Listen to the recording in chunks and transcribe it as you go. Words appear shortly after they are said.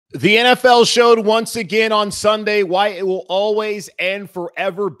The NFL showed once again on Sunday why it will always and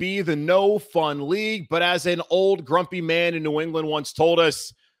forever be the no fun league. But as an old grumpy man in New England once told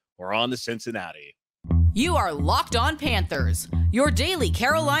us, we're on to Cincinnati. You are Locked On Panthers, your daily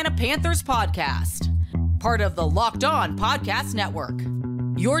Carolina Panthers podcast. Part of the Locked On Podcast Network.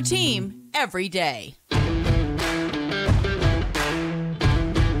 Your team every day.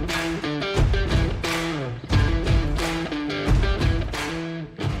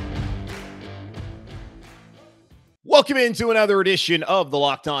 Welcome into another edition of the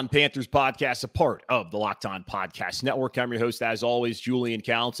Locked On Panthers podcast, a part of the Locked On Podcast Network. I'm your host, as always, Julian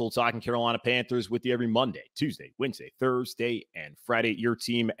Council, talking Carolina Panthers with you every Monday, Tuesday, Wednesday, Thursday, and Friday. Your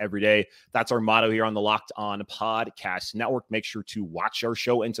team every day. That's our motto here on the Locked On Podcast Network. Make sure to watch our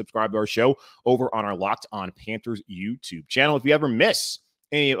show and subscribe to our show over on our Locked On Panthers YouTube channel. If you ever miss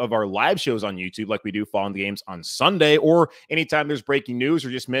any of our live shows on YouTube, like we do following the games on Sunday, or anytime there's breaking news or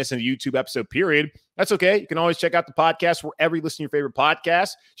just missing a YouTube episode period, that's okay. You can always check out the podcast wherever you listen to your favorite podcast.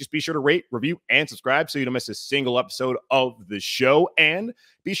 Just be sure to rate, review, and subscribe so you don't miss a single episode of the show. And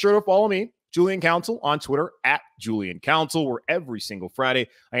be sure to follow me, Julian Council, on Twitter at Julian Council, where every single Friday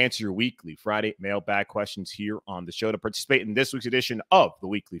I answer your weekly Friday mailbag questions here on the show. To participate in this week's edition of the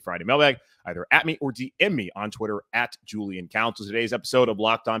weekly Friday mailbag, either at me or DM me on Twitter at Julian Council. Today's episode of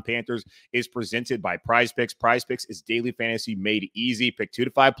Locked On Panthers is presented by Prize Picks. Prize Picks is daily fantasy made easy. Pick 2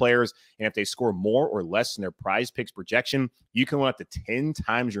 to 5 players, and if they score more or less than their Prize Picks projection, you can win up to 10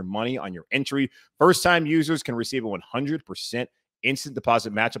 times your money on your entry. First-time users can receive a 100% instant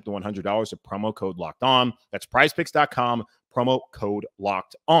deposit match up to $100 with promo code Locked On. That's prizepicks.com, promo code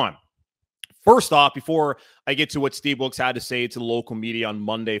Locked On. First off, before I get to what Steve Wilks had to say to the local media on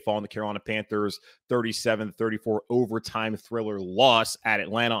Monday following the Carolina Panthers 37-34 overtime thriller loss at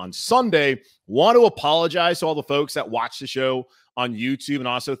Atlanta on Sunday, want to apologize to all the folks that watch the show on YouTube, and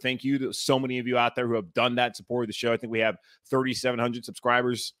also thank you to so many of you out there who have done that, supported the show. I think we have 3,700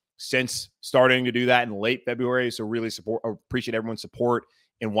 subscribers since starting to do that in late February. So really appreciate everyone's support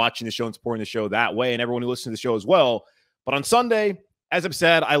in watching the show and supporting the show that way, and everyone who listens to the show as well. But on Sunday, as I've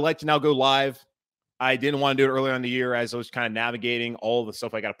said, I like to now go live. I didn't want to do it earlier in the year as I was kind of navigating all the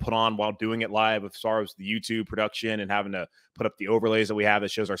stuff I got to put on while doing it live, as far as the YouTube production and having to put up the overlays that we have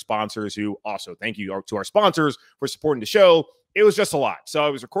that shows our sponsors, who also thank you to our sponsors for supporting the show. It was just a lot. So I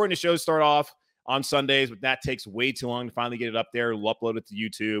was recording the show to start off on Sundays, but that takes way too long to finally get it up there. We'll upload it to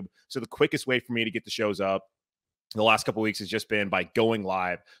YouTube. So the quickest way for me to get the shows up the last couple of weeks has just been by going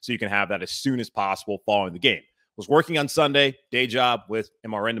live, so you can have that as soon as possible following the game. Was working on Sunday, day job with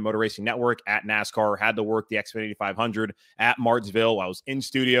MRN, the Motor Racing Network, at NASCAR. Had to work the Xfinity 500 at Martinsville. I was in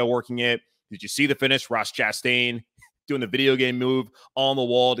studio working it. Did you see the finish? Ross Chastain doing the video game move on the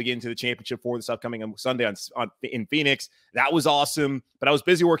wall to get into the championship for this upcoming Sunday in Phoenix. That was awesome, but I was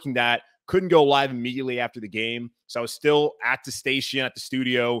busy working that. Couldn't go live immediately after the game. So I was still at the station, at the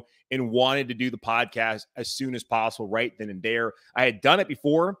studio, and wanted to do the podcast as soon as possible, right then and there. I had done it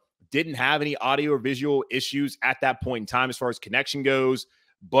before, didn't have any audio or visual issues at that point in time as far as connection goes.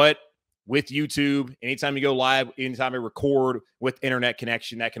 But with YouTube, anytime you go live, anytime I record with internet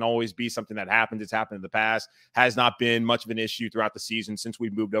connection, that can always be something that happens. It's happened in the past. Has not been much of an issue throughout the season since we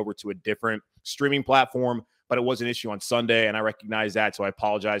moved over to a different streaming platform. But it was an issue on Sunday, and I recognize that. So I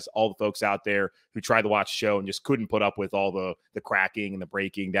apologize to all the folks out there who tried to watch the show and just couldn't put up with all the cracking and the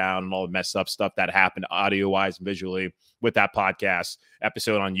breaking down and all the messed up stuff that happened audio-wise and visually with that podcast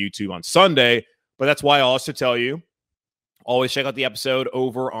episode on YouTube on Sunday. But that's why I also tell you, always check out the episode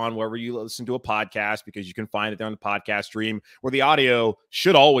over on wherever you listen to a podcast, because you can find it there on the podcast stream, where the audio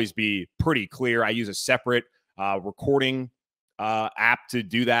should always be pretty clear. I use a separate recording app to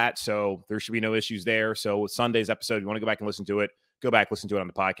do that, so there should be no issues there. So with Sunday's episode, if you want to go back and listen to it, go back, listen to it on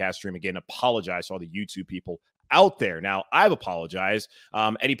the podcast stream. Again, apologize to all the YouTube people out there. Now, I've apologized.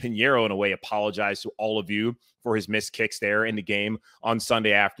 Eddy Pineiro, in a way, apologized to all of you for his missed kicks there in the game on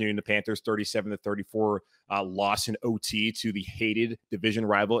Sunday afternoon. The Panthers 37-34 loss in OT to the hated division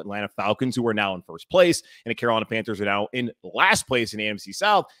rival Atlanta Falcons, who are now in first place, and the Carolina Panthers are now in last place in the NFC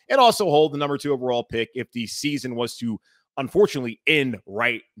South, and also hold the number 2 overall pick if the season was to unfortunately end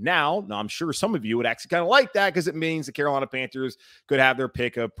right now. Now, I'm sure some of you would actually kind of like that, because it means the Carolina Panthers could have their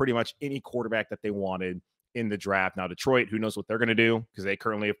pick of pretty much any quarterback that they wanted in the draft. Now, Detroit, who knows what they're going to do, because they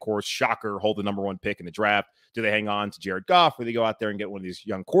currently, of course, shocker, hold the number 1 pick in the draft. Do they hang on to Jared Goff, or do they go out there and get one of these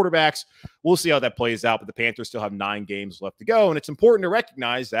young quarterbacks? We'll see how that plays out, but the Panthers still have 9 games left to go, and it's important to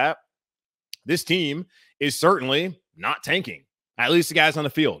recognize that this team is certainly not tanking. At least the guys on the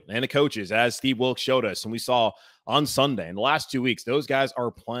field and the coaches, as Steve Wilks showed us, and we saw on Sunday in the last 2 weeks, those guys are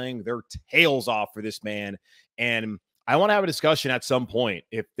playing their tails off for this man. And I want to have a discussion at some point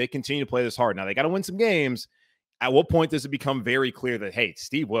if they continue to play this hard. Now, they got to win some games. At what point does it become very clear that, hey,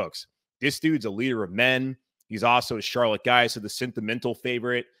 Steve Wilks, this dude's a leader of men. He's also a Charlotte guy, so the sentimental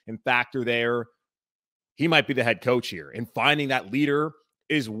favorite and factor there, he might be the head coach here. And finding that leader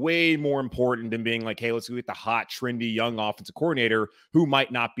is way more important than being like, hey, let's go get the hot, trendy, young offensive coordinator who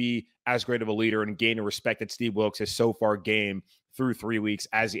might not be as great of a leader and gain the respect that Steve Wilks has so far gained through 3 weeks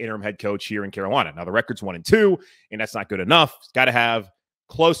as the interim head coach here in Carolina. Now, the record's 1-2, and that's not good enough. It's got to have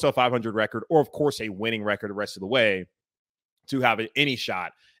close to a 500 record, or, of course, a winning record the rest of the way to have any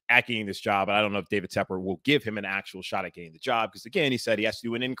shot at getting this job. And I don't know if David Tepper will give him an actual shot at getting the job because, again, he said he has to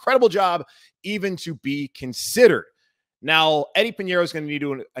do an incredible job even to be considered. Now, Eddy Pineiro is going to need to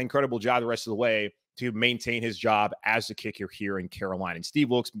do an incredible job the rest of the way to maintain his job as the kicker here in Carolina. And Steve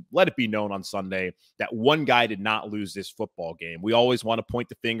Wilks let it be known on Sunday that one guy did not lose this football game. We always want to point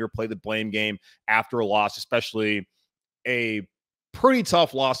the finger, play the blame game after a loss, especially a pretty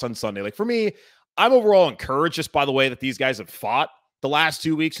tough loss on Sunday. Like, for me, I'm overall encouraged just by the way that these guys have fought the last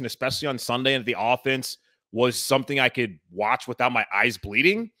 2 weeks, and especially on Sunday, and the offense was something I could watch without my eyes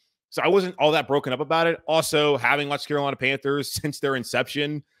bleeding. So I wasn't all that broken up about it. Also, having watched Carolina Panthers since their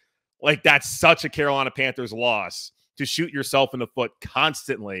inception, like, that's such a Carolina Panthers loss to shoot yourself in the foot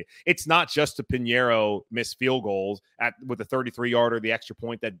constantly. It's not just the Pineiro missed field goals with a 33-yarder, the extra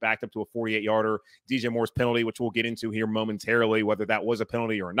point that backed up to a 48-yarder, DJ Moore's penalty, which we'll get into here momentarily, whether that was a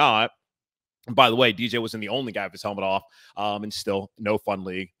penalty or not. And by the way, DJ wasn't the only guy with his helmet off, and still no fun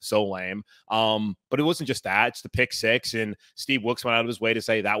league, so lame. But it wasn't just that; it's the pick six, and Steve Wilks went out of his way to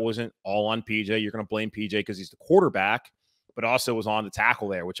say that wasn't all on PJ. You're going to blame PJ because he's the quarterback, but also was on the tackle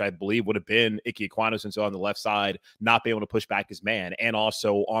there, which I believe would have been Ike Ekwonu on the left side, not being able to push back his man, and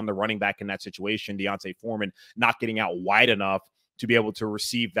also on the running back in that situation, Deontay Foreman not getting out wide enough to be able to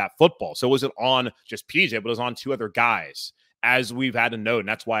receive that football. So it wasn't on just PJ, but it was on two other guys, as we've had to note. And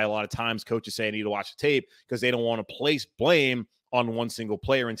that's why a lot of times coaches say I need to watch the tape, because they don't want to place blame on one single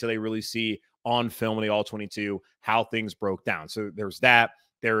player until they really see on film in the All-22 how things broke down. So there's that.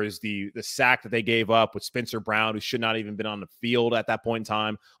 There is the sack that they gave up with Spencer Brown, who should not even been on the field at that point in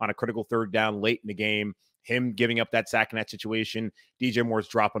time on a critical third down late in the game. Him giving up that sack in that situation. DJ Moore's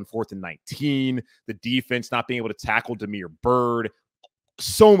drop on 4th and 19. The defense not being able to tackle Damiere Byrd.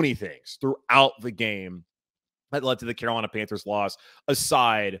 So many things throughout the game that led to the Carolina Panthers loss,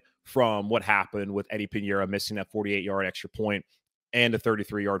 aside from what happened with Eddy Pineiro missing that 48-yard extra point and a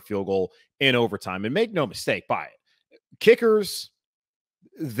 33-yard field goal in overtime. And make no mistake by it, kickers,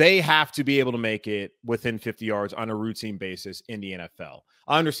 they have to be able to make it within 50 yards on a routine basis in the NFL.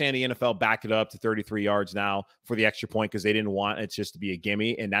 I understand the NFL backed it up to 33 yards now for the extra point because they didn't want it just to be a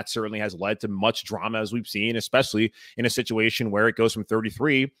gimme, and that certainly has led to much drama, as we've seen, especially in a situation where it goes from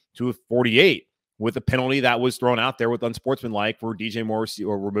 33 to 48. With a penalty that was thrown out there with unsportsmanlike for DJ Moore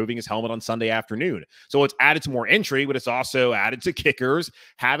or removing his helmet on Sunday afternoon. So it's added to more intrigue, but it's also added to kickers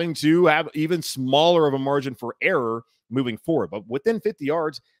having to have even smaller of a margin for error moving forward. But within 50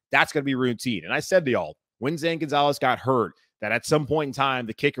 yards, that's going to be routine. And I said to y'all, when Zane Gonzalez got hurt, that at some point in time,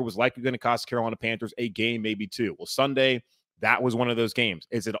 the kicker was likely going to cost Carolina Panthers a game, maybe two. Well, Sunday, that was one of those games.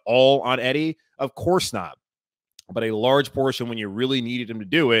 Is it all on Eddy? Of course not. But a large portion, when you really needed him to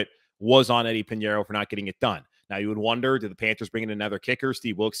do it, was on Eddy Pineiro for not getting it done. Now, you would wonder, did the Panthers bring in another kicker?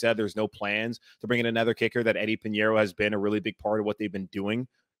 Steve Wilks said there's no plans to bring in another kicker, that Eddy Pineiro has been a really big part of what they've been doing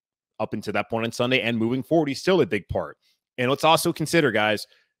up until that point on Sunday, and moving forward, he's still a big part. And let's also consider, guys,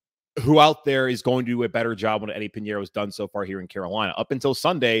 who out there is going to do a better job than Eddy Pineiro has done so far here in Carolina. Up until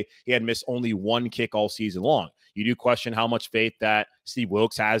Sunday, he had missed only one kick all season long. You do question how much faith that Steve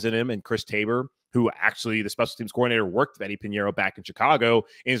Wilks has in him, and Chris Tabor, who actually the special teams coordinator worked with Eddy Pineiro back in Chicago,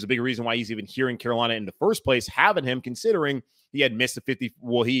 and is a big reason why he's even here in Carolina in the first place, having him, considering he had missed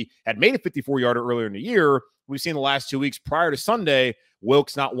he had made a 54-yarder earlier in the year. We've seen the last 2 weeks prior to Sunday,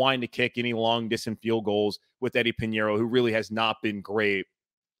 Wilks not wanting to kick any long distance field goals with Eddy Pineiro, who really has not been great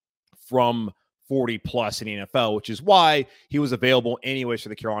from 40+ in the NFL, which is why he was available anyways for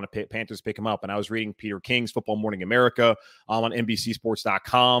the Carolina Panthers to pick him up. And I was reading Peter King's Football Morning America on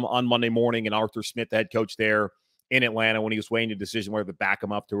NBCSports.com on Monday morning, and Arthur Smith, the head coach there in Atlanta, when he was weighing the decision whether to back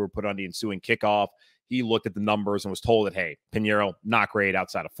him up to put on the ensuing kickoff, he looked at the numbers and was told that, hey, Pineiro, not great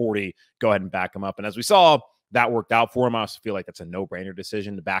outside of 40. Go ahead and back him up. And as we saw, that worked out for him. I also feel like that's a no-brainer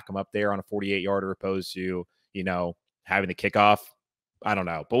decision to back him up there on a 48-yarder opposed to, having the kickoff. I don't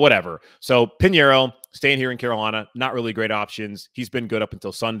know, but whatever. So Pineiro staying here in Carolina, not really great options. He's been good up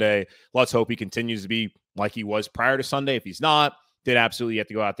until Sunday. Let's hope he continues to be like he was prior to Sunday. If he's not, then absolutely you have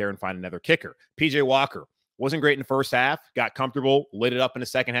to go out there and find another kicker. PJ Walker wasn't great in the first half, got comfortable, lit it up in the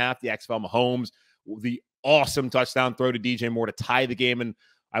second half. The XFL Mahomes, the awesome touchdown throw to DJ Moore to tie the game, and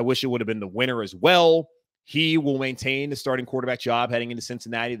I wish it would have been the winner as well. He will maintain the starting quarterback job heading into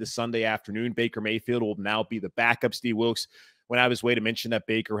Cincinnati this Sunday afternoon. Baker Mayfield will now be the backup. Steve Wilks went out of his way to mention that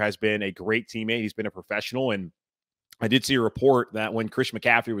Baker has been a great teammate. He's been a professional, and I did see a report that when Christian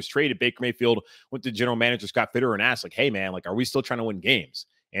McCaffrey was traded, Baker Mayfield went to general manager Scott Fitterer and asked, like, hey, man, like, are we still trying to win games?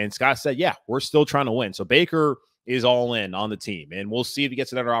 And Scott said, yeah, we're still trying to win. So Baker is all in on the team, and we'll see if he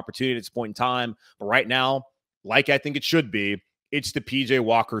gets another opportunity at this point in time. But right now, like I think it should be, it's the PJ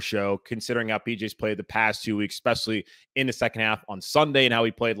Walker show, considering how PJ's played the past 2 weeks, especially in the second half on Sunday and how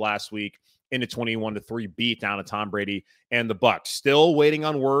he played last week in a 21-3 beat down to Tom Brady and the Bucs. Still waiting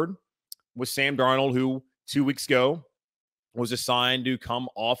on word with Sam Darnold, who 2 weeks ago was assigned to come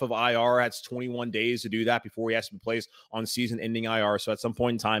off of IR. That's 21 days to do that before he has to be placed on season-ending IR. So at some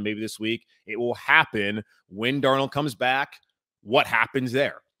point in time, maybe this week, it will happen. When Darnold comes back, what happens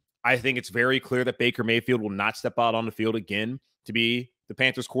there? I think it's very clear that Baker Mayfield will not step out on the field again to be the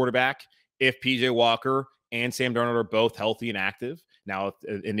Panthers quarterback if PJ Walker and Sam Darnold are both healthy and active. Now,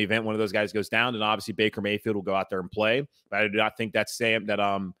 in the event one of those guys goes down, then obviously Baker Mayfield will go out there and play. But I do not think that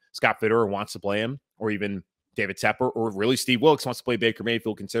Scott Fitterer wants to play him, or even David Tepper, or really Steve Wilks wants to play Baker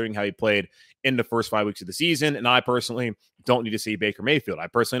Mayfield, considering how he played in the first 5 weeks of the season. And I personally don't need to see Baker Mayfield. I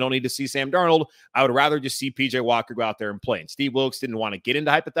personally don't need to see Sam Darnold. I would rather just see PJ Walker go out there and play. And Steve Wilks didn't want to get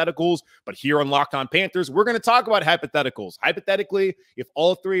into hypotheticals, but here on Locked On Panthers, we're going to talk about hypotheticals. Hypothetically, if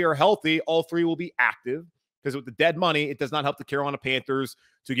all three are healthy, all three will be active, because with the dead money, it does not help the Carolina Panthers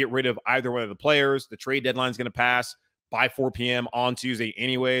to get rid of either one of the players. The trade deadline is going to pass by 4 p.m. on Tuesday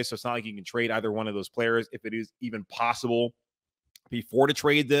anyway, so it's not like you can trade either one of those players if it is even possible before to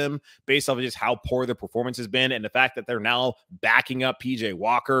trade them, based off of just how poor their performance has been and the fact that they're now backing up PJ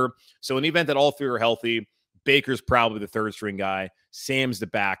Walker. So in the event that all three are healthy, Baker's probably the third string guy, Sam's the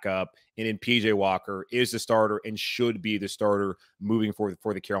backup, and then PJ Walker is the starter and should be the starter moving forward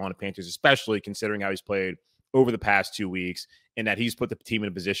for the Carolina Panthers, especially considering how he's played over the past 2 weeks, and that he's put the team in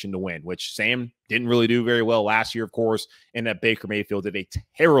a position to win, which Sam didn't really do very well last year, of course, and that Baker Mayfield did a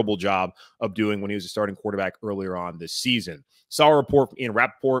terrible job of doing when he was a starting quarterback earlier on this season. Saw a report from Ian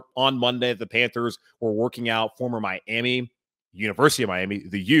Rappaport on Monday that the Panthers were working out former University of Miami,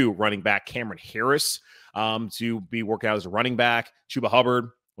 the U running back Cameron Harris to be working out as a running back. Chuba Hubbard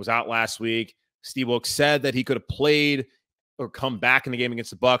was out last week. Steve Wilks said that he could have played or come back in the game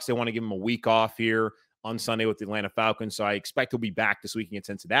against the Bucs. They want to give him a week off here on Sunday with the Atlanta Falcons. So I expect he'll be back this week against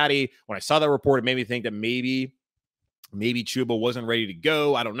Cincinnati. When I saw that report, it made me think that maybe Chuba wasn't ready to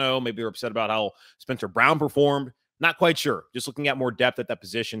go. I don't know. Maybe they're upset about how Spencer Brown performed. Not quite sure. Just looking at more depth at that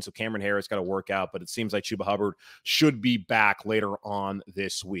position. So Cameron Harris got to work out, but it seems like Chuba Hubbard should be back later on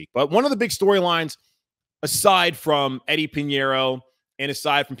this week. But one of the big storylines, aside from Eddy Pineiro and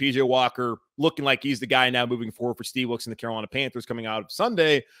aside from PJ Walker looking like he's the guy now moving forward for Steve Wilks and the Carolina Panthers coming out of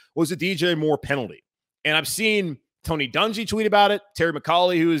Sunday, was a DJ Moore penalty. And I've seen Tony Dungy tweet about it, Terry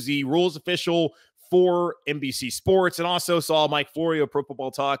McCauley, who is the rules official for NBC Sports, and also saw Mike Florio of Pro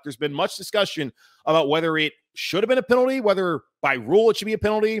Football Talk. There's been much discussion about whether it should have been a penalty, whether by rule it should be a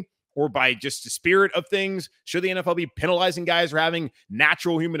penalty, or by just the spirit of things. Should the NFL be penalizing guys for having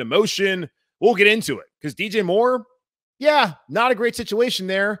natural human emotion? We'll get into it, because DJ Moore, yeah, not a great situation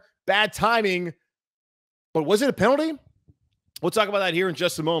there. Bad timing. But was it a penalty? We'll talk about that here in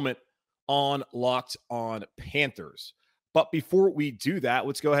just a moment on Locked On Panthers. But before we do that,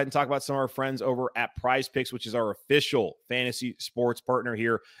 let's go ahead and talk about some of our friends over at Prize Picks, which is our official fantasy sports partner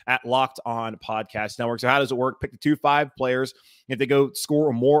here at Locked On Podcast Network. So how does it work? Pick the 2-5 players. If they go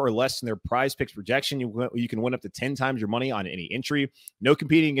score more or less than their Prize Picks projection, you can win up to 10 times your money on any entry. No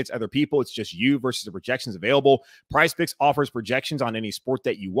competing against other people. It's just you versus the projections available. Prize Picks offers projections on any sport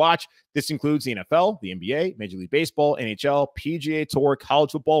that you watch. This includes the NFL, the NBA, Major League Baseball, NHL, PGA Tour,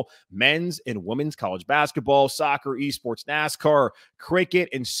 college football, men's and women's college basketball, soccer, esports, NASCAR, cricket,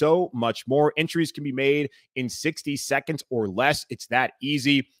 and so much more. Entries can be made in 60 seconds or less. It's that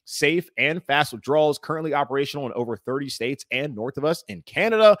easy. Safe and fast withdrawals, currently operational in over 30 states and north of us in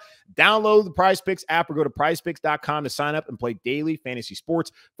Canada. Download the Prize Picks app or go to prizepicks.com to sign up and play daily fantasy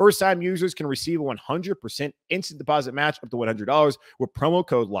sports. First-time users can receive a 100% instant deposit match up to $100 with promo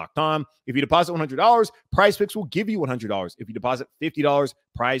code Locked On. If you deposit $100, Prize Picks will give you $100. If you deposit $50,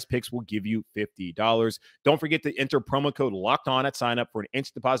 Prize Picks will give you $50. Don't forget to enter promo code Locked On at sign up for an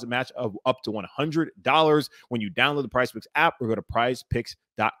instant deposit match of up to $100 when you download the Prize Picks app or go to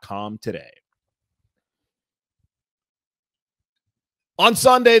prizepicks.com today. On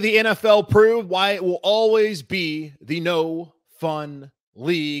Sunday, the NFL proved why it will always be the no fun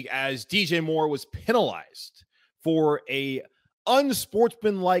league, as DJ Moore was penalized for a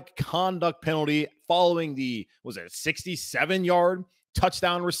unsportsmanlike conduct penalty following the, was it a 67-yard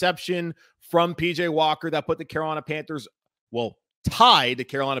touchdown reception from PJ Walker that put the Carolina Panthers, well, tied the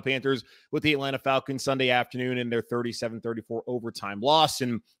Carolina Panthers with the Atlanta Falcons Sunday afternoon in their 37-34 overtime loss.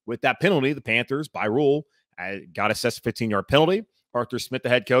 And with that penalty, the Panthers, by rule, got assessed a 15-yard penalty. Arthur Smith, the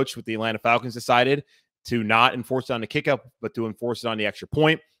head coach with the Atlanta Falcons, decided to not enforce it on the kickoff, but to enforce it on the extra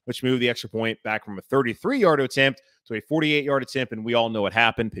point, which moved the extra point back from a 33-yard attempt to a 48-yard attempt. And we all know what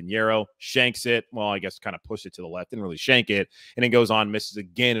happened. Pineiro shanks it. Well, I guess kind of pushed it to the left, didn't really shank it. And then goes on, misses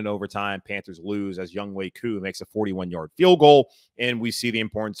again in overtime. Panthers lose as Younghoe Koo makes a 41-yard field goal. And we see the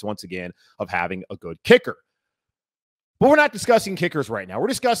importance once again of having a good kicker. But we're not discussing kickers right now. We're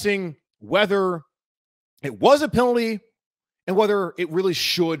discussing whether it was a penalty and whether it really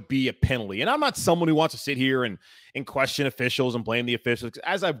should be a penalty. And I'm not someone who wants to sit here and question officials and blame the officials.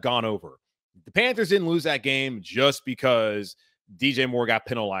 As I've gone over, the Panthers didn't lose that game just because DJ Moore got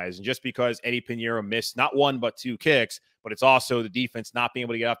penalized and just because Eddy Pineiro missed not one but two kicks, but it's also the defense not being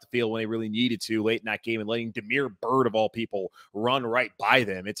able to get off the field when they really needed to late in that game and letting Demir Bird, of all people, run right by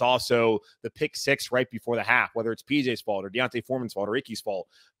them. It's also the pick six right before the half, whether it's PJ's fault or Deontay Foreman's fault or Icky's fault.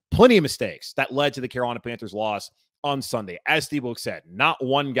 Plenty of mistakes that led to the Carolina Panthers loss on Sunday. As Steve Wilks said, not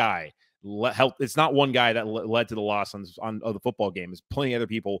one guy it's not one guy that led to the loss of the football game. There's plenty of other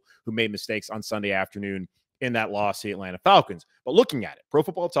people who made mistakes on Sunday afternoon in that loss to the Atlanta Falcons. But looking at it, Pro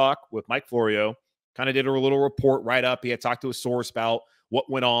Football Talk with Mike Florio kind of did a little report right up. He had talked to a source about what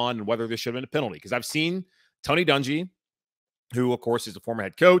went on and whether there should have been a penalty. Because I've seen Tony Dungy, who, of course, is the former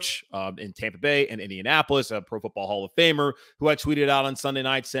head coach in Tampa Bay and Indianapolis, a Pro Football Hall of Famer, who had tweeted out on Sunday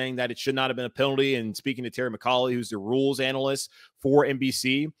night saying that it should not have been a penalty. And speaking to Terry McCauley, who's the rules analyst for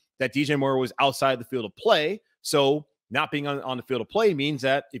NBC, that DJ Moore was outside the field of play. So not being on the field of play means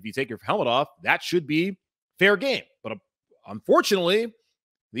that if you take your helmet off, that should be fair game. But unfortunately,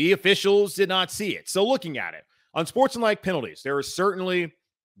 the officials did not see it. So looking at it, unsportsmanlike penalties,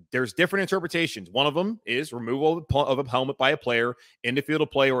 there's different interpretations. One of them is removal of a helmet by a player in the field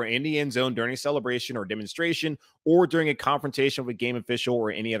of play or in the end zone during a celebration or demonstration or during a confrontation with a game official or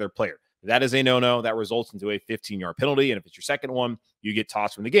any other player. That is a no-no. That results into a 15-yard penalty. And if it's your second one, you get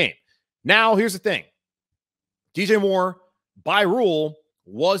tossed from the game. Now, here's the thing. DJ Moore, by rule,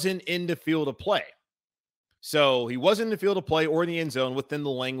 wasn't in the field of play. So he wasn't in the field of play or in the end zone within the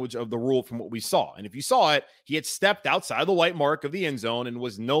language of the rule from what we saw. And if you saw it, he had stepped outside the white mark of the end zone and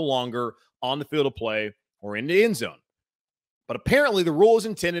was no longer on the field of play or in the end zone. But apparently the rule is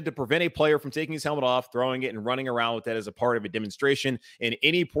intended to prevent a player from taking his helmet off, throwing it, and running around with that as a part of a demonstration in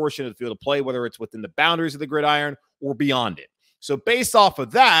any portion of the field of play, whether it's within the boundaries of the gridiron or beyond it. So based off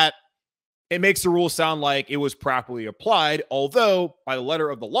of that, it makes the rule sound like it was properly applied, although by the letter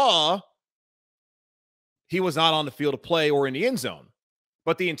of the law, he was not on the field of play or in the end zone.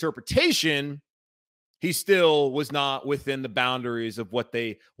 But the interpretation, he still was not within the boundaries of what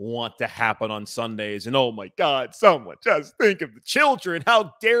they want to happen on Sundays. And oh my God, someone just think of the children.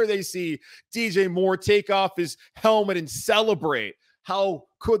 How dare they see DJ Moore take off his helmet and celebrate? How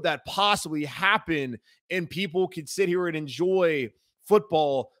could that possibly happen? And people could sit here and enjoy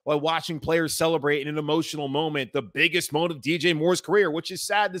football while watching players celebrate in an emotional moment, the biggest moment of DJ Moore's career, which is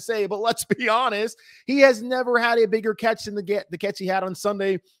sad to say, but let's be honest, he has never had a bigger catch than the catch he had on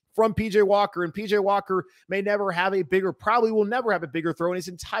Sunday from PJ Walker. And PJ Walker may never have probably will never have a bigger throw in his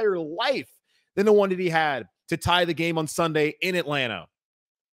entire life than the one that he had to tie the game on Sunday in Atlanta.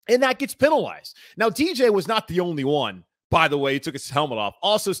 And that gets penalized. Now, DJ was not the only one, by the way, who took his helmet off.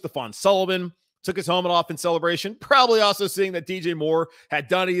 Also, Stephon Sullivan took his helmet off in celebration. Probably also seeing that DJ Moore had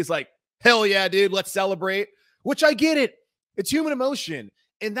done it. He's like, hell yeah, dude, let's celebrate. Which I get it. It's human emotion.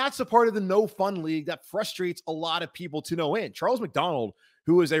 And that's a part of the no fun league that frustrates a lot of people to no end. Charles McDonald,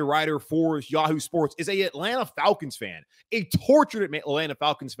 who is a writer for Yahoo Sports, is a Atlanta Falcons fan, a tortured Atlanta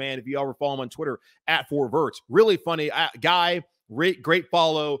Falcons fan. If you ever follow him on Twitter at 4Verts, really funny guy, great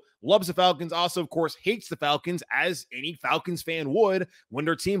follow, loves the Falcons. Also, of course, hates the Falcons as any Falcons fan would when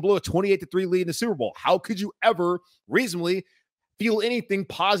their team blew a 28-3 lead in the Super Bowl. How could you ever reasonably feel anything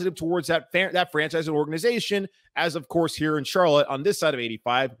positive towards that franchise and organization? As of course, here in Charlotte on this side of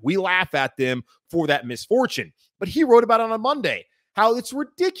 85, we laugh at them for that misfortune. But he wrote about it on Monday, how it's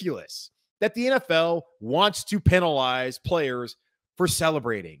ridiculous that the NFL wants to penalize players for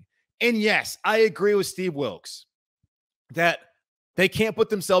celebrating. And yes, I agree with Steve Wilks that they can't put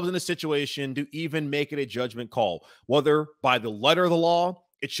themselves in a situation to even make it a judgment call, whether by the letter of the law,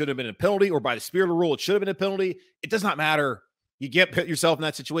 it should have been a penalty, or by the spirit of the rule, it should have been a penalty. It does not matter. You put yourself in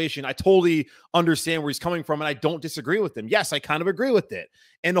that situation. I totally understand where he's coming from, and I don't disagree with him. Yes, I kind of agree with it.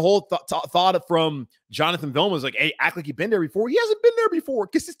 And the whole thought from Jonathan Vilma was like, hey, act like you've been there before. He hasn't been there before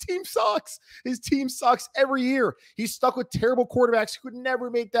because his team sucks. His team sucks every year. He's stuck with terrible quarterbacks who could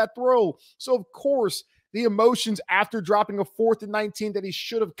never make that throw. So, of course, the emotions after dropping a 4th and 19 that he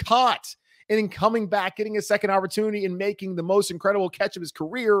should have caught, and in coming back, getting a second opportunity and making the most incredible catch of his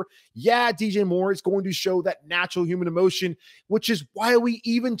career, yeah, DJ Moore is going to show that natural human emotion, which is why we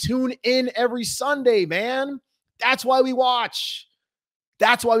even tune in every Sunday, man. That's why we watch.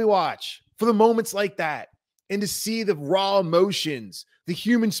 That's why we watch, for the moments like that, and to see the raw emotions, the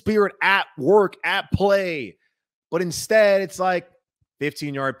human spirit at work, at play. But instead, it's like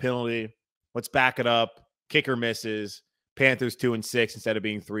 15-yard penalty. Let's back it up. Kicker misses. Panthers 2-6 instead of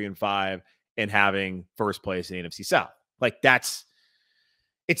being 3-5. And having first place in the NFC South. Like,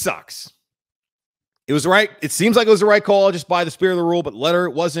 it sucks. It was right. It seems like it was the right call just by the spirit of the rule, but letter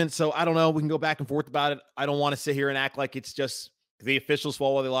it wasn't. So I don't know. We can go back and forth about it. I don't want to sit here and act like it's just the officials'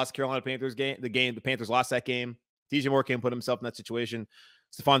 fault while they lost Carolina Panthers game. The Panthers lost that game. DJ Moore can't put himself in that situation.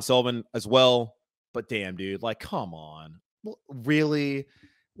 Stephon Sullivan as well. But damn, dude, like, come on. Really?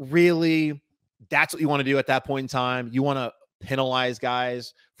 That's what you want to do at that point in time? You want to penalize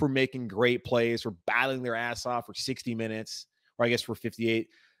guys for making great plays, for battling their ass off for 60 minutes, or I guess for 58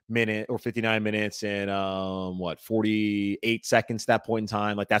 minutes or 59 minutes and 48 seconds at that point in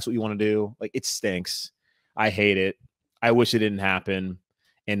time. Like, that's what you want to do. Like, it stinks. I hate it. I wish it didn't happen.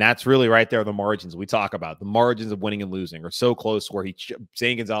 And that's really right there, the margins we talk about. The margins of winning and losing are so close where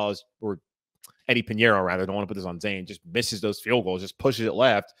Zane Gonzalez, or Eddy Pineiro rather, don't want to put this on Zane, just misses those field goals, just pushes it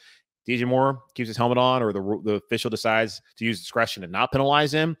left. DJ Moore keeps his helmet on, or the official decides to use discretion and not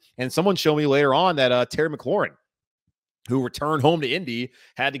penalize him. And someone showed me later on that Terry McLaurin, who returned home to Indy,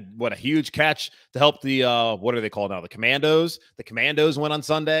 had a huge catch to help the, what are they called now? The Commandos. The Commandos went on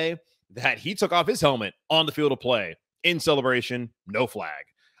Sunday, that he took off his helmet on the field of play in celebration, no flag.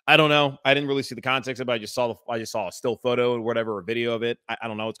 I don't know. I didn't really see the context of it. I just saw a still photo or whatever, a video of it. I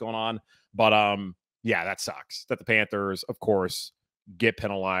don't know what's going on. But yeah, that sucks. That the Panthers, of course, get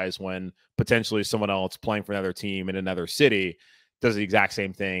penalized when potentially someone else playing for another team in another city does the exact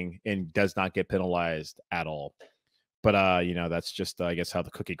same thing and does not get penalized at all. But that's just I guess how the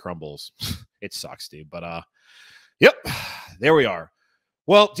cookie crumbles. It sucks, dude. But yep, there we are.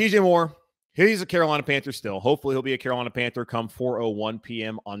 Well, DJ Moore, he's a Carolina Panther still. Hopefully he'll be a Carolina Panther come 4:01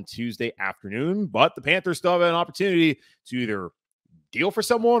 p.m. on Tuesday afternoon. But the Panthers still have an opportunity to either deal for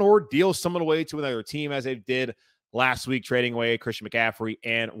someone or deal someone away to another team, as they did last week, trading away Christian McCaffrey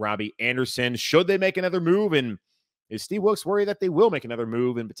and Robbie Anderson. Should they make another move? And is Steve Wilks worried that they will make another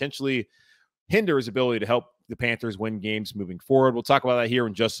move and potentially hinder his ability to help the Panthers win games moving forward? We'll talk about that here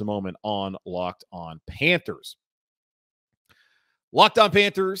in just a moment on Locked On Panthers. Locked On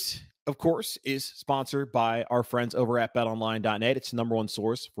Panthers, of course, is sponsored by our friends over at betonline.net. It's the number one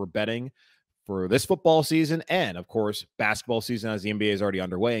source for betting for this football season and, of course, basketball season, as the NBA is already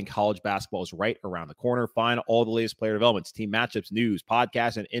underway and college basketball is right around the corner. Find all the latest player developments, team matchups, news,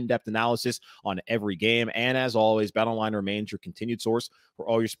 podcasts, and in-depth analysis on every game. And as always, BetOnline remains your continued source for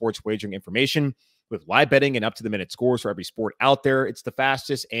all your sports wagering information. With live betting and up-to-the-minute scores for every sport out there, it's the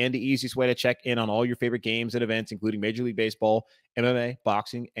fastest and the easiest way to check in on all your favorite games and events, including Major League Baseball, MMA,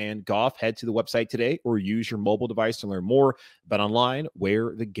 boxing, and golf. Head to the website today or use your mobile device to learn more. BetOnline,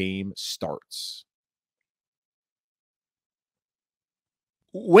 where the game starts.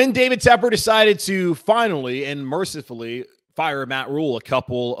 When David Tepper decided to finally and mercifully fire Matt Rule a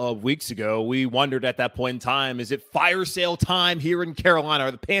couple of weeks ago, we wondered at that point in time, is it fire sale time here in Carolina?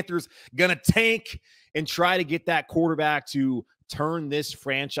 Are the Panthers going to tank and try to get that quarterback to turn this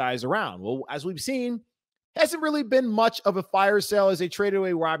franchise around? Well, as we've seen, hasn't really been much of a fire sale as they traded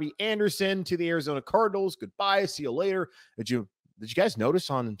away Robbie Anderson to the Arizona Cardinals. Goodbye. See you later. Did you guys notice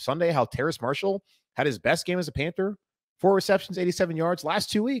on Sunday how Terrace Marshall had his best game as a Panther? 4 receptions, 87 yards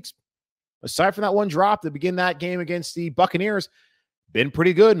last 2 weeks. Aside from that one drop to begin that game against the Buccaneers, been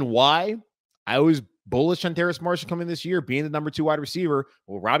pretty good. And why? I was bullish on Terrace Marshall coming this year, being the number 2 wide receiver.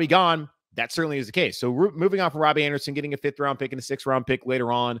 Well, Robbie gone. That certainly is the case. So moving on from Robbie Anderson, getting a 5th-round pick and a 6th-round pick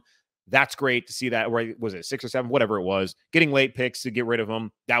later on, that's great to see that. Or was it 6 or 7? Whatever it was. Getting late picks to get rid of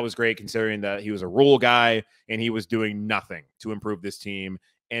him, that was great considering that he was a Rule guy and he was doing nothing to improve this team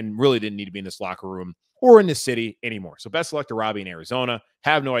and really didn't need to be in this locker room or in this city anymore. So best of luck to Robbie in Arizona.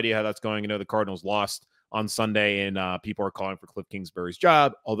 Have no idea how that's going. The Cardinals lost on Sunday, and people are calling for Cliff Kingsbury's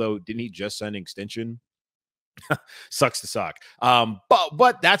job, although didn't he just sign an extension? Sucks to suck.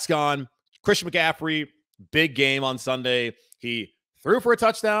 But that's gone. Christian McCaffrey, big game on Sunday. He threw for a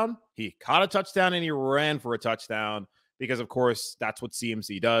touchdown. He caught a touchdown, and he ran for a touchdown. because, of course, that's what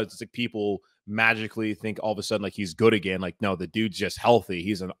CMC does. It's like people magically think all of a sudden like he's good again. Like, no, the dude's just healthy.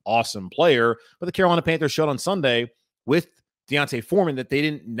 He's an awesome player. But the Carolina Panthers showed on Sunday with D'Onta Foreman that they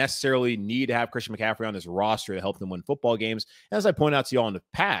didn't necessarily need to have Christian McCaffrey on this roster to help them win football games. And as I pointed out to you all in the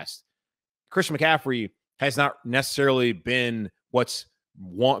past, Christian McCaffrey has not necessarily been what's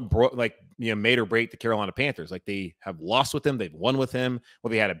made or break the Carolina Panthers. Like, they have lost with him, they've won with him.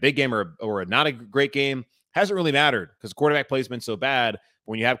 Whether they had a big game or not a great game hasn't really mattered because quarterback play has been so bad.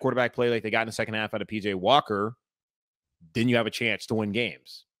 When you have quarterback play like they got in the second half out of PJ Walker, then you have a chance to win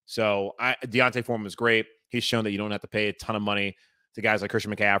games. So D'Onta Foreman was great. He's shown that you don't have to pay a ton of money to guys like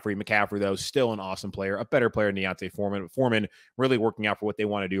Christian McCaffrey. McCaffrey, though, still an awesome player, a better player than D'Onta Foreman. But Foreman really working out for what they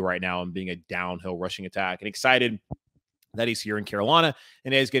want to do right now and being a downhill rushing attack. And excited that he's here in Carolina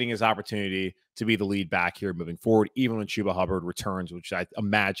and is getting his opportunity to be the lead back here moving forward, even when Chuba Hubbard returns, which I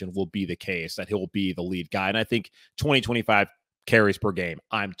imagine will be the case, that he'll be the lead guy. And I think 20-25 carries per game,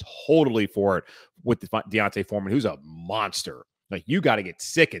 I'm totally for it with D'Onta Foreman, who's a monster. Like, you got to get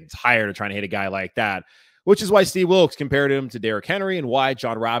sick and tired of trying to hit a guy like that, which is why Steve Wilks compared him to Derrick Henry and why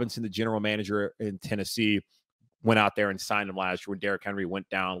John Robinson, the general manager in Tennessee, went out there and signed him last year when Derrick Henry went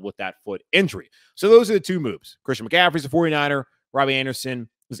down with that foot injury. So those are the two moves. Christian McCaffrey's a 49er. Robbie Anderson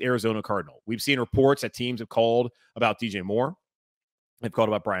is Arizona Cardinal. We've seen reports that teams have called about DJ Moore. They've called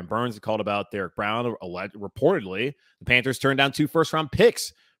about Brian Burns. They've called about Derek Brown. Reportedly, the Panthers turned down 2 first-round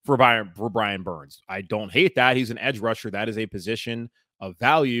picks for Brian Burns. I don't hate that. He's an edge rusher. That is a position of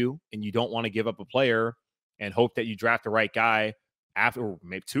value, and you don't want to give up a player and hope that you draft the right guy after, or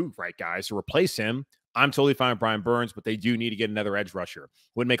maybe 2 right guys to replace him. I'm totally fine with Brian Burns, but they do need to get another edge rusher.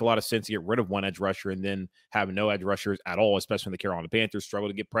 Wouldn't make a lot of sense to get rid of one edge rusher and then have no edge rushers at all, especially when the Carolina Panthers struggle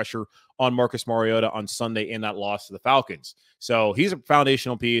to get pressure on Marcus Mariota on Sunday in that loss to the Falcons. So he's a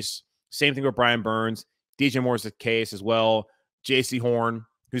foundational piece. Same thing with Brian Burns. DJ Moore's the case as well. J.C. Horn,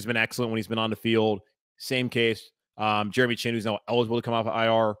 who's been excellent when he's been on the field. Same case. Jeremy Chin, who's now eligible to come off of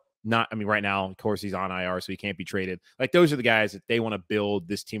IR. Right now, of course, he's on IR, so he can't be traded. Like, those are the guys that they want to build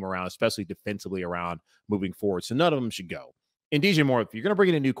this team around, especially defensively around moving forward. So none of them should go. And DJ Moore, if you're going to bring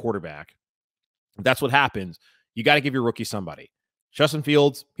in a new quarterback, that's what happens. You got to give your rookie somebody. Justin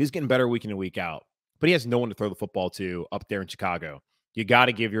Fields, he's getting better week in and week out, but he has no one to throw the football to up there in Chicago. You got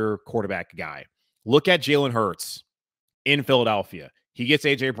to give your quarterback a guy. Look at Jalen Hurts in Philadelphia. He gets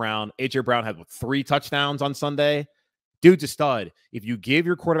A.J. Brown. A.J. Brown had 3 touchdowns on Sunday. Dude's a stud. If you give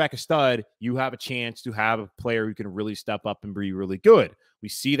your quarterback a stud, you have a chance to have a player who can really step up and be really good. We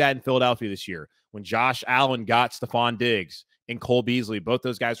see that in Philadelphia this year. When Josh Allen got Stephon Diggs and Cole Beasley, both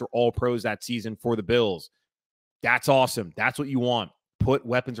those guys were all pros that season for the Bills. That's awesome. That's what you want. Put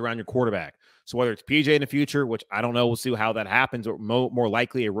weapons around your quarterback. So whether it's PJ in the future, which I don't know, we'll see how that happens, or more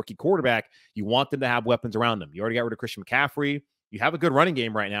likely a rookie quarterback, you want them to have weapons around them. You already got rid of Christian McCaffrey. You have a good running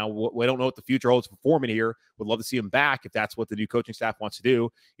game right now. We don't know what the future holds for Foreman here. Would love to see him back if that's what the new coaching staff wants to do.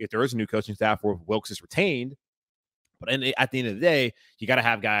 If there is a new coaching staff where Wilks is retained. But at the end of the day, you got to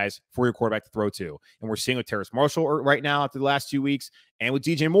have guys for your quarterback to throw to. And we're seeing with Terrace Marshall right now after the last 2 weeks and with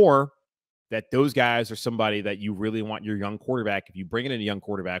DJ Moore that those guys are somebody that you really want your young quarterback. If you bring in a young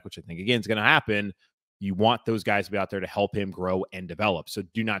quarterback, which I think, again, is going to happen, you want those guys to be out there to help him grow and develop. So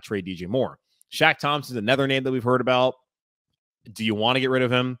do not trade DJ Moore. Shaq Thompson's another name that we've heard about. Do you want to get rid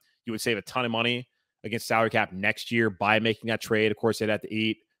of him? You would save a ton of money against salary cap next year by making that trade. Of course, they'd have to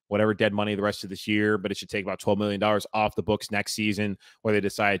eat whatever dead money the rest of this year, but it should take about $12 million off the books next season, whether they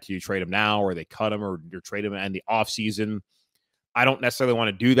decide to trade him now or they cut him or trade him in the offseason. I don't necessarily want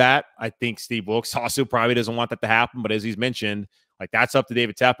to do that. I think Steve Wilks also probably doesn't want that to happen, but as he's mentioned, like, that's up to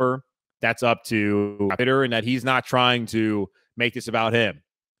David Tepper. That's up to Peter, and that he's not trying to make this about him.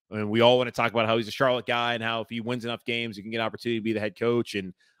 I mean, we all want to talk about how he's a Charlotte guy and how if he wins enough games, he can get an opportunity to be the head coach.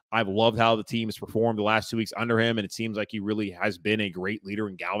 And I've loved how the team has performed the last 2 weeks under him. And it seems like he really has been a great leader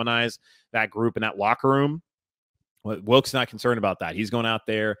and galvanized that group in that locker room. But Wilk's not concerned about that. He's going out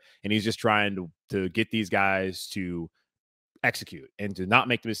there and he's just trying to get these guys to execute and to not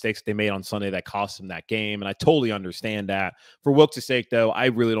make the mistakes that they made on Sunday that cost them that game. And I totally understand that. For Wilks' sake, though, I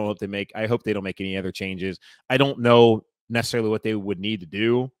really don't hope I hope they don't make any other changes. I don't know necessarily what they would need to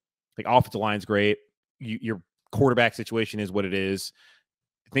do. Like, offensive line's great. Your quarterback situation is what it is.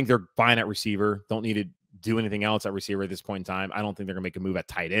 I think they're fine at receiver. Don't need to do anything else at receiver at this point in time. I don't think they're going to make a move at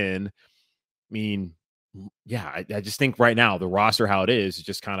tight end. I mean, yeah, I just think right now the roster, how it is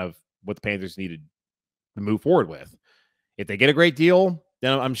just kind of what the Panthers needed to move forward with. If they get a great deal,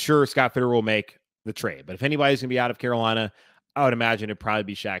 then I'm sure Scott Fitter will make the trade. But if anybody's going to be out of Carolina, I would imagine it'd probably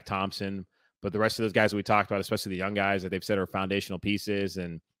be Shaq Thompson. But the rest of those guys that we talked about, especially the young guys that they've said are foundational pieces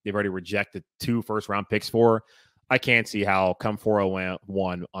and they've already rejected 2 first-round picks for, I can't see how come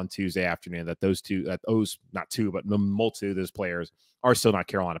 401 on Tuesday afternoon that not two, but the multitude of those players are still not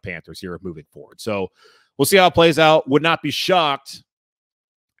Carolina Panthers here moving forward. So we'll see how it plays out. Would not be shocked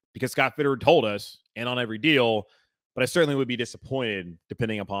because Scott Fitter told us and on every deal, but I certainly would be disappointed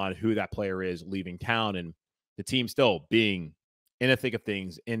depending upon who that player is leaving town and the team still being in the thick of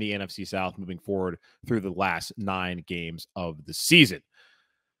things in the NFC South moving forward through the last 9 games of the season.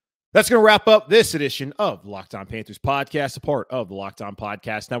 That's going to wrap up this edition of the Locked On Panthers podcast, a part of the Locked On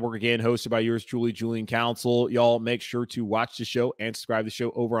Podcast Network, again, hosted by yours truly, Julian Council. Y'all make sure to watch the show and subscribe to the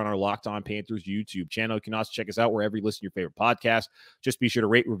show over on our Locked On Panthers YouTube channel. You can also check us out wherever you listen to your favorite podcast. Just be sure to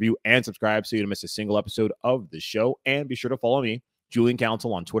rate, review, and subscribe so you don't miss a single episode of the show. And be sure to follow me, Julian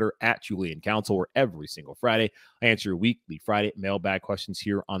Council, on Twitter at Julian Council, where every single Friday I answer your weekly Friday mailbag questions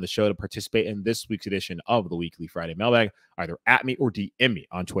here on the show. To participate in this week's edition of the weekly Friday mailbag, either at me or DM me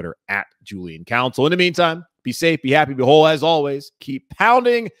on Twitter at Julian Council. In the meantime, be safe, be happy, be whole as always. Keep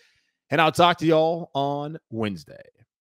pounding, and I'll talk to y'all on Wednesday.